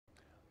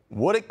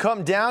Would it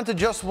come down to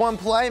just one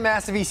play?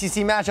 Massive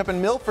ECC matchup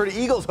in Milford.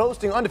 Eagles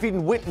hosting undefeated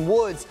Winton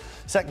Woods.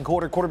 Second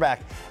quarter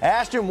quarterback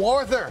Ashton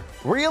Warther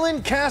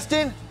reeling,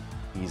 casting.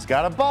 He's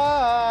got a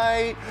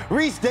bite.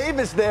 Reese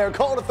Davis there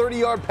called a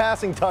 30-yard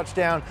passing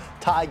touchdown.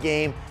 Tie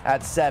game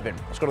at 7.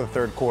 Let's go to the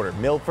third quarter.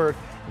 Milford,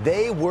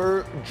 they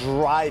were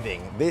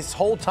driving this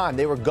whole time.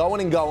 They were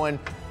going and going.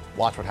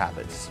 Watch what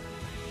happens.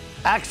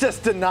 Access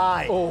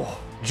denied. Oh.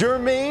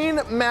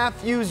 Jermaine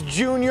Matthews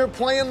Jr.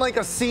 playing like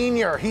a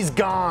senior. He's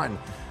gone.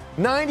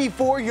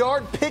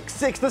 94-yard pick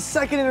six, the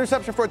second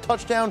interception for a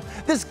touchdown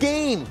this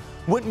game.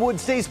 Winton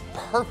Woods stays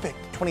perfect.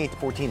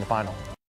 28-14 the final.